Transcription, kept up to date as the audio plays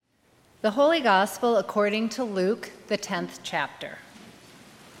The Holy Gospel according to Luke, the 10th chapter.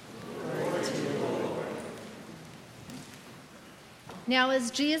 Now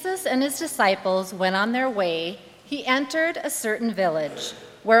as Jesus and his disciples went on their way, he entered a certain village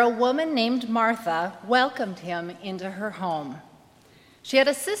where a woman named Martha welcomed him into her home. She had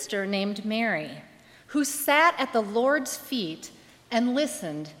a sister named Mary, who sat at the Lord's feet and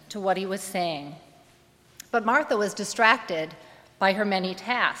listened to what he was saying. But Martha was distracted by her many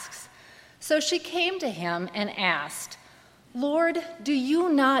tasks. So she came to him and asked, "Lord, do you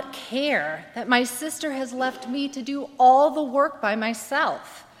not care that my sister has left me to do all the work by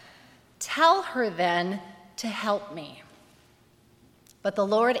myself? Tell her then to help me." But the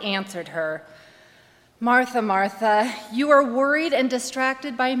Lord answered her, "Martha, Martha, you are worried and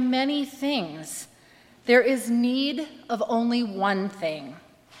distracted by many things. There is need of only one thing.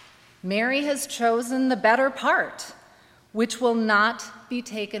 Mary has chosen the better part, which will not be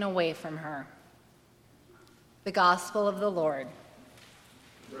taken away from her." The Gospel of the Lord.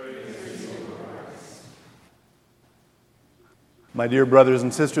 Praise you, Christ. My dear brothers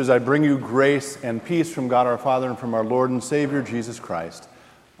and sisters, I bring you grace and peace from God our Father and from our Lord and Savior, Jesus Christ.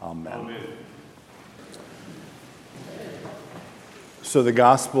 Amen. Amen. So the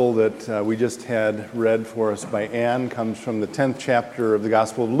Gospel that we just had read for us by Anne comes from the 10th chapter of the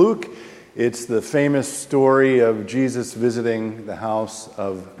Gospel of Luke. It's the famous story of Jesus visiting the house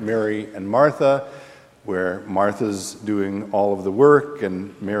of Mary and Martha, where Martha's doing all of the work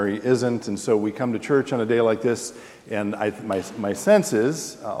and Mary isn't. And so we come to church on a day like this, and my sense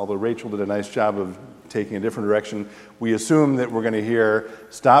is, although Rachel did a nice job of taking a different direction, we assume that we're going to hear,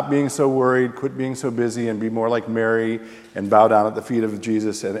 stop being so worried, quit being so busy, and be more like Mary, and bow down at the feet of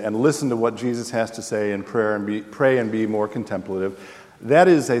Jesus, and listen to what Jesus has to say in prayer, and pray and be more contemplative. That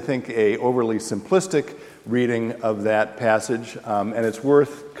is, I think, a overly simplistic reading of that passage, and it's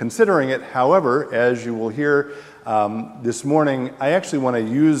worth considering it. However, as you will hear this morning, I actually want to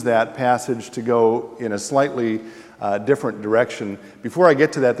use that passage to go in a slightly different direction. Before I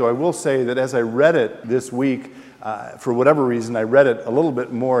get to that, though, I will say that as I read it this week, for whatever reason, I read it a little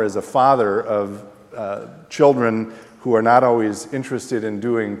bit more as a father of children who are not always interested in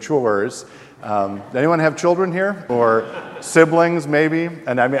doing chores. Anyone have children here? Or siblings, maybe?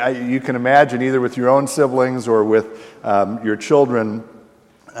 And I mean, you can imagine either with your own siblings or with your children,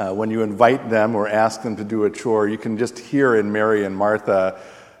 when you invite them or ask them to do a chore, you can just hear in Mary and Martha,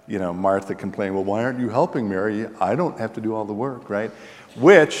 Martha complaining, "Well, why aren't you helping, Mary? I don't have to do all the work," right?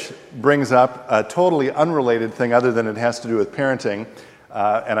 Which brings up a totally unrelated thing other than it has to do with parenting.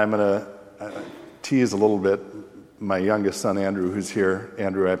 And I'm going to tease a little bit my youngest son, Andrew, who's here.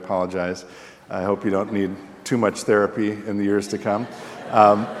 Andrew, I apologize. I hope you don't need too much therapy in the years to come.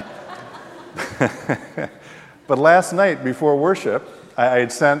 But last night before worship, I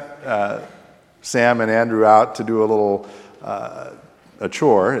had sent Sam and Andrew out to do a little a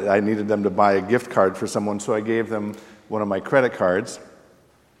chore. I needed them to buy a gift card for someone, so I gave them one of my credit cards.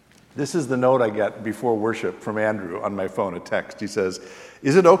 This is the note I get before worship from Andrew on my phone, a text. He says,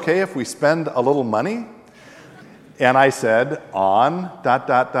 "Is it okay if we spend a little money?" And I said, "On, ...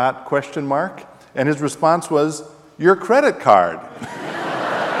 And his response was, "Your credit card."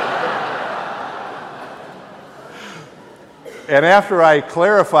 And after I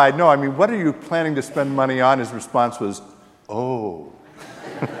clarified, "No, I mean, what are you planning to spend money on?" his response was, "Oh."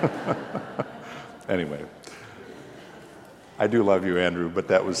 Anyway, I do love you, Andrew, but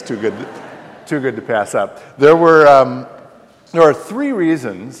that was too good to pass up. There are three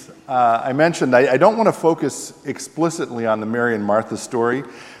reasons I mentioned. I don't want to focus explicitly on the Mary and Martha story,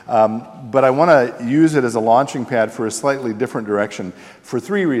 but I want to use it as a launching pad for a slightly different direction for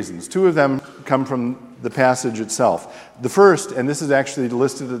three reasons. Two of them come from the passage itself. The first, and this is actually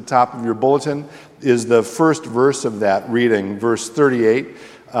listed at the top of your bulletin, is the first verse of that reading, verse 38,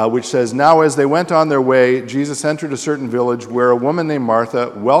 which says, "Now as they went on their way, Jesus entered a certain village where a woman named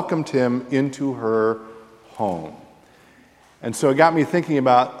Martha welcomed him into her home." And so it got me thinking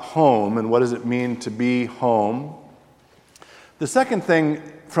about home and what does it mean to be home. The second thing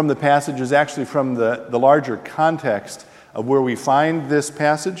from the passage is actually from the larger context of where we find this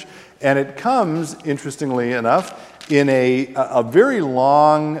passage. And it comes, interestingly enough, in a very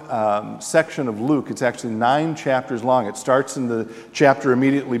long section of Luke. It's actually 9 chapters long. It starts in the chapter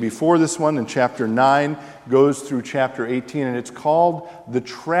immediately before this one, in chapter 9, goes through chapter 18, and it's called the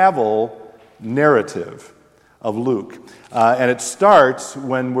travel narrative of Luke. And it starts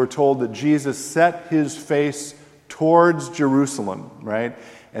when we're told that Jesus set his face towards Jerusalem, right?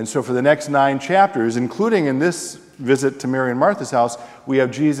 And so for the next 9 chapters, including in this visit to Mary and Martha's house, we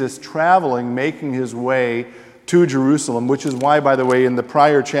have Jesus traveling, making his way to Jerusalem, which is why, by the way, in the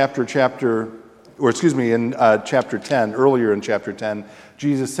prior chapter 10, earlier in chapter 10,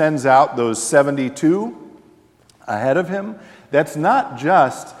 Jesus sends out those 72 ahead of him. That's not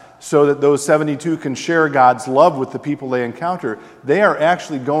just so that those 72 can share God's love with the people they encounter. They are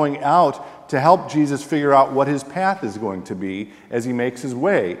actually going out to help Jesus figure out what his path is going to be as he makes his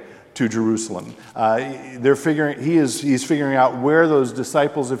way to Jerusalem. He's figuring out where those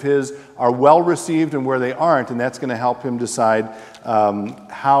disciples of his are well received and where they aren't, and that's going to help him decide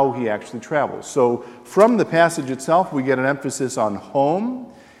how he actually travels. So from the passage itself, we get an emphasis on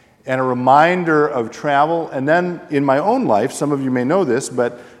home and a reminder of travel. And then in my own life, some of you may know this,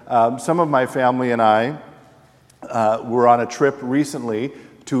 but some of my family and I were on a trip recently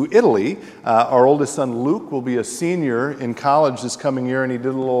to Italy. Our oldest son, Luke, will be a senior in college this coming year, and he did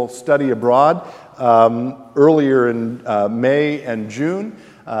a little study abroad earlier in May and June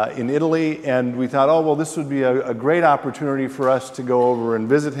in Italy. And we thought, oh, well, this would be a great opportunity for us to go over and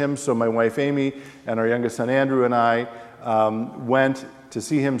visit him. So my wife, Amy, and our youngest son, Andrew, and I went to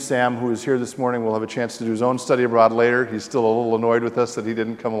see him. Sam, who is here this morning, will have a chance to do his own study abroad later. He's still a little annoyed with us that he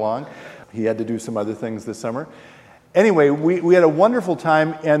didn't come along. He had to do some other things this summer. Anyway, we had a wonderful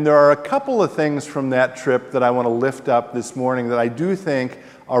time, and there are a couple of things from that trip that I want to lift up this morning that I do think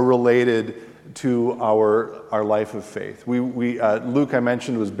are related to our life of faith. Luke, I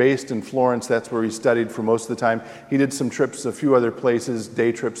mentioned, was based in Florence. That's where he studied for most of the time. He did some trips a few other places,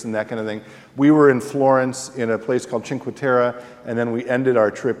 day trips and that kind of thing. We were in Florence in a place called Cinque Terre, and then we ended our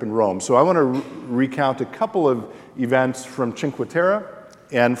trip in Rome. So I want to recount a couple of events from Cinque Terre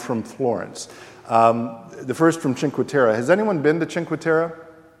and from Florence. The first from Cinque Terre. Has anyone been to Cinque Terre?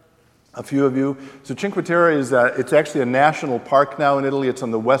 A few of you. So Cinque Terre it's actually a national park now in Italy. It's on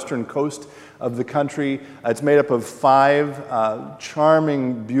the western coast of the country. It's made up of 5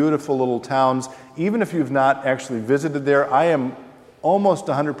 charming, beautiful little towns. Even if you've not actually visited there, I am almost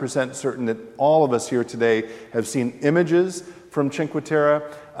 100% certain that all of us here today have seen images from Cinque Terre.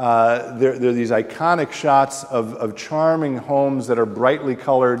 There are these iconic shots of charming homes that are brightly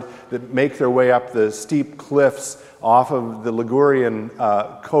colored that make their way up the steep cliffs off of the Ligurian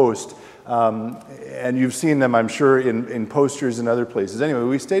coast. And you've seen them, I'm sure, in posters and other places. Anyway,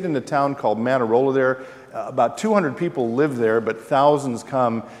 we stayed in a town called Manarola there. About 200 people live there, but thousands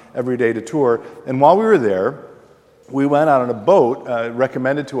come every day to tour. And while we were there, we went out on a boat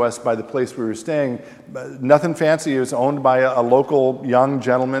recommended to us by the place we were staying. Nothing fancy. It was owned by a local young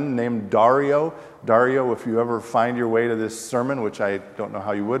gentleman named Dario. Dario, if you ever find your way to this sermon, which I don't know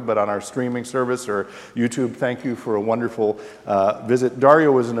how you would, but on our streaming service or YouTube, thank you for a wonderful visit.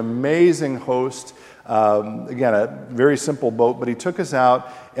 Dario was an amazing host. Again, a very simple boat, but he took us out,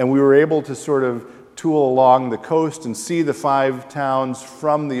 and we were able to sort of tool along the coast and see the 5 towns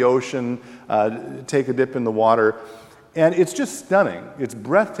from the ocean, take a dip in the water. And it's just stunning. It's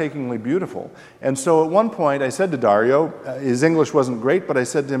breathtakingly beautiful. And so at one point I said to Dario, his English wasn't great, but I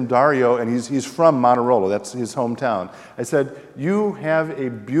said to him, Dario, and he's from Manarola, that's his hometown. I said, you have a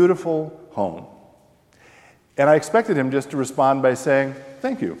beautiful home. And I expected him just to respond by saying,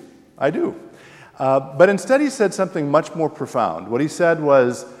 thank you, I do. But instead he said something much more profound. What he said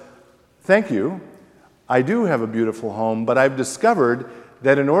was, thank you, I do have a beautiful home, but I've discovered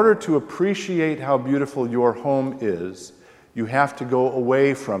that in order to appreciate how beautiful your home is, you have to go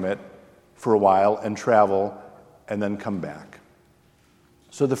away from it for a while and travel and then come back.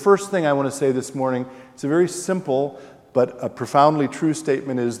 So the first thing I want to say this morning, it's a very simple but a profoundly true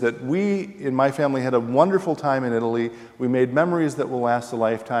statement, is that we, in my family, had a wonderful time in Italy. We made memories that will last a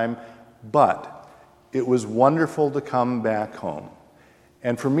lifetime, but it was wonderful to come back home.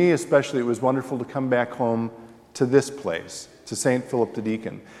 And for me especially, it was wonderful to come back home to this place, to St. Philip the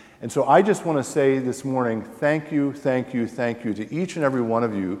Deacon. And so I just want to say this morning, thank you, thank you, thank you to each and every one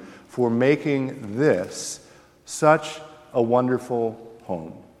of you for making this such a wonderful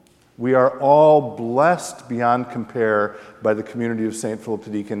home. We are all blessed beyond compare by the community of St. Philip the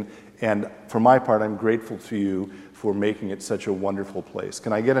Deacon, and for my part, I'm grateful to you for making it such a wonderful place.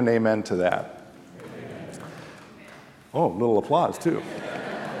 Can I get an amen to that? Amen. Oh, a little applause, too.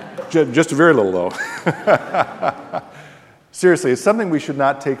 Just a very little, though. Seriously, it's something we should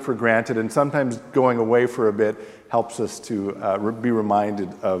not take for granted, and sometimes going away for a bit helps us to be reminded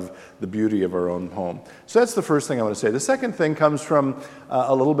of the beauty of our own home. So that's the first thing I want to say. The second thing comes from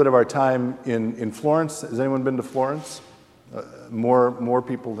a little bit of our time in Florence. Has anyone been to Florence? More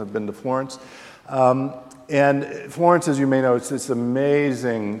people have been to Florence. And Florence, as you may know, it's this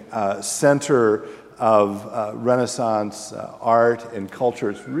amazing center of Renaissance art and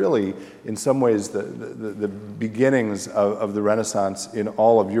culture. It's really, in some ways, the beginnings of the Renaissance in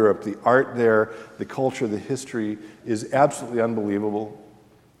all of Europe. The art there, the culture, the history is absolutely unbelievable.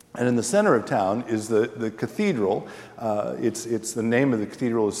 And in the center of town is the cathedral. It's the name of the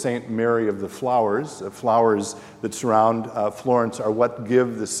cathedral is St. Mary of the Flowers. The flowers that surround Florence are what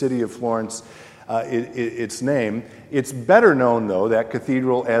give the city of Florence its name. It's better known, though, that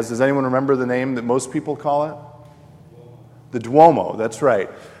cathedral as, does anyone remember the name that most people call it? The Duomo, that's right.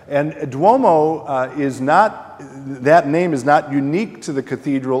 And Duomo is not, that name is not unique to the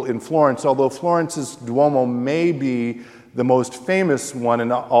cathedral in Florence, although Florence's Duomo may be the most famous one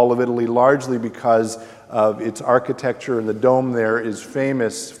in all of Italy, largely because of its architecture, and the dome there is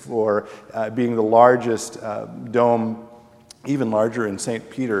famous for being the largest dome, even larger in St.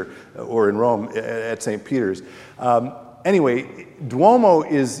 Peter or in Rome at St. Peter's. Anyway, Duomo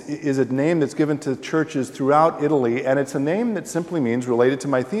is a name that's given to churches throughout Italy, and it's a name that simply means, related to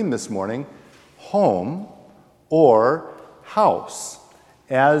my theme this morning, home or house,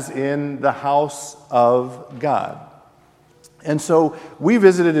 as in the house of God. And so we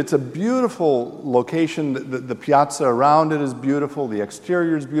visited. It's a beautiful location. The piazza around it is beautiful. The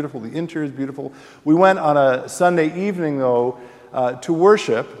exterior is beautiful. The interior is beautiful. We went on a Sunday evening, though, to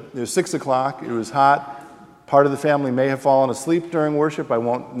worship. It was 6 o'clock. It was hot. Part of the family may have fallen asleep during worship. I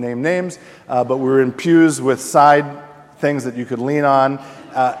won't name names, but we were in pews with side things that you could lean on.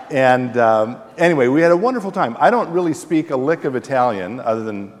 Anyway, we had a wonderful time. I don't really speak a lick of Italian other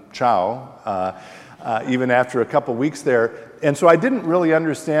than ciao, even after a couple weeks there. And so I didn't really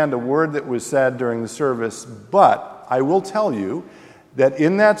understand a word that was said during the service, but I will tell you that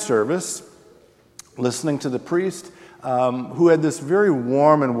in that service, listening to the priest, who had this very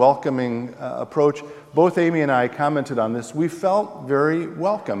warm and welcoming approach, both Amy and I commented on this. We felt very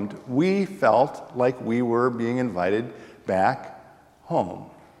welcomed. We felt like we were being invited back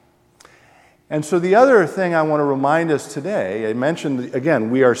home. And so the other thing I want to remind us today, I mentioned, again,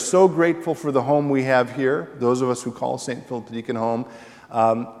 we are so grateful for the home we have here, those of us who call St. Philip the Deacon home,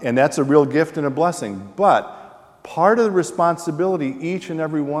 and that's a real gift and a blessing. But part of the responsibility each and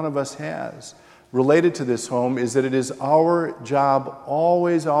every one of us has related to this home is that it is our job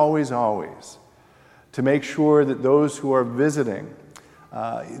always, always, always to make sure that those who are visiting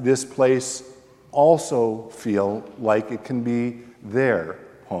this place also feel like it can be their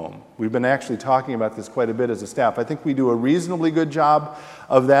home. We've been actually talking about this quite a bit as a staff. I think we do a reasonably good job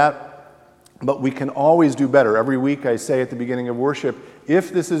of that, but we can always do better. Every week I say at the beginning of worship,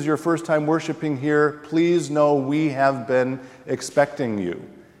 if this is your first time worshiping here, please know we have been expecting you.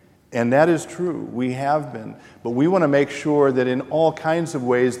 And that is true. We have been. But we want to make sure that in all kinds of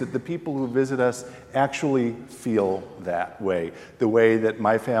ways that the people who visit us actually feel that way, the way that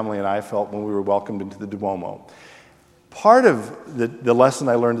my family and I felt when we were welcomed into the Duomo. Part of the lesson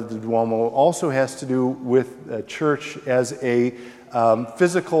I learned at the Duomo also has to do with church as a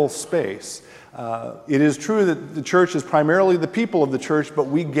physical space. It is true that the church is primarily the people of the church, but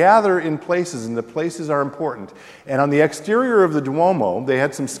we gather in places, and the places are important. And on the exterior of the Duomo, they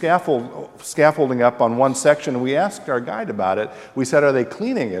had some scaffolding up on one section, and we asked our guide about it. We said, are they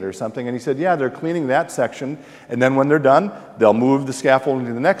cleaning it or something? And he said, yeah, they're cleaning that section, and then when they're done, they'll move the scaffolding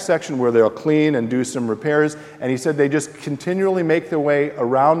to the next section where they'll clean and do some repairs. And he said they just continually make their way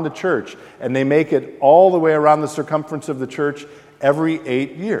around the church, and they make it all the way around the circumference of the church every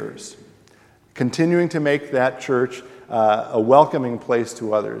 8 years. Continuing to make that church a welcoming place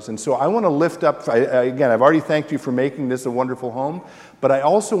to others. And so I want to lift up, again, I've already thanked you for making this a wonderful home, but I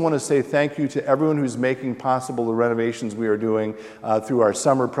also want to say thank you to everyone who's making possible the renovations we are doing through our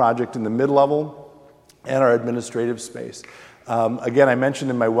summer project in the mid-level and our administrative space. Again, I mentioned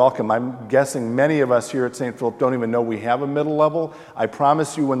in my welcome, I'm guessing many of us here at St. Philip don't even know we have a middle level. I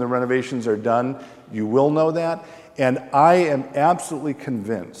promise you when the renovations are done, you will know that. And I am absolutely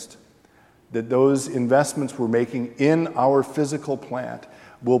convinced that those investments we're making in our physical plant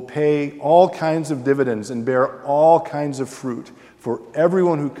will pay all kinds of dividends and bear all kinds of fruit for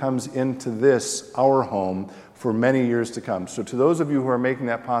everyone who comes into this, our home, for many years to come. So to those of you who are making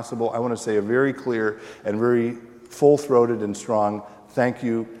that possible, I want to say a very clear and very full-throated and strong thank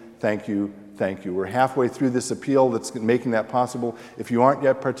you, thank you, thank you. We're halfway through this appeal that's making that possible. If you aren't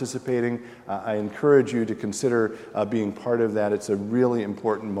yet participating, I encourage you to consider being part of that. It's a really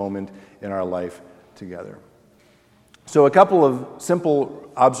important moment in our life together. So a couple of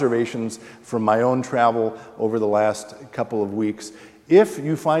simple observations from my own travel over the last couple of weeks. If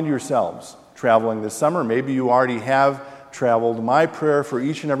you find yourselves traveling this summer, maybe you already have traveled, my prayer for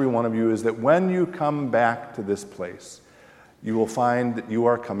each and every one of you is that when you come back to this place, you will find that you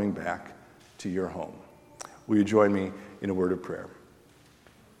are coming back to your home. Will you join me in a word of prayer?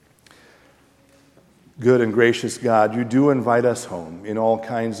 Good and gracious God, you do invite us home in all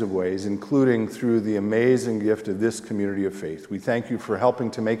kinds of ways, including through the amazing gift of this community of faith. We thank you for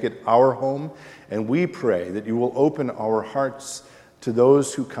helping to make it our home, and we pray that you will open our hearts to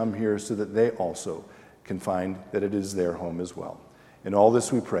those who come here so that they also can find that it is their home as well. In all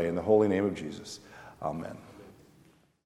this we pray in the holy name of Jesus. Amen.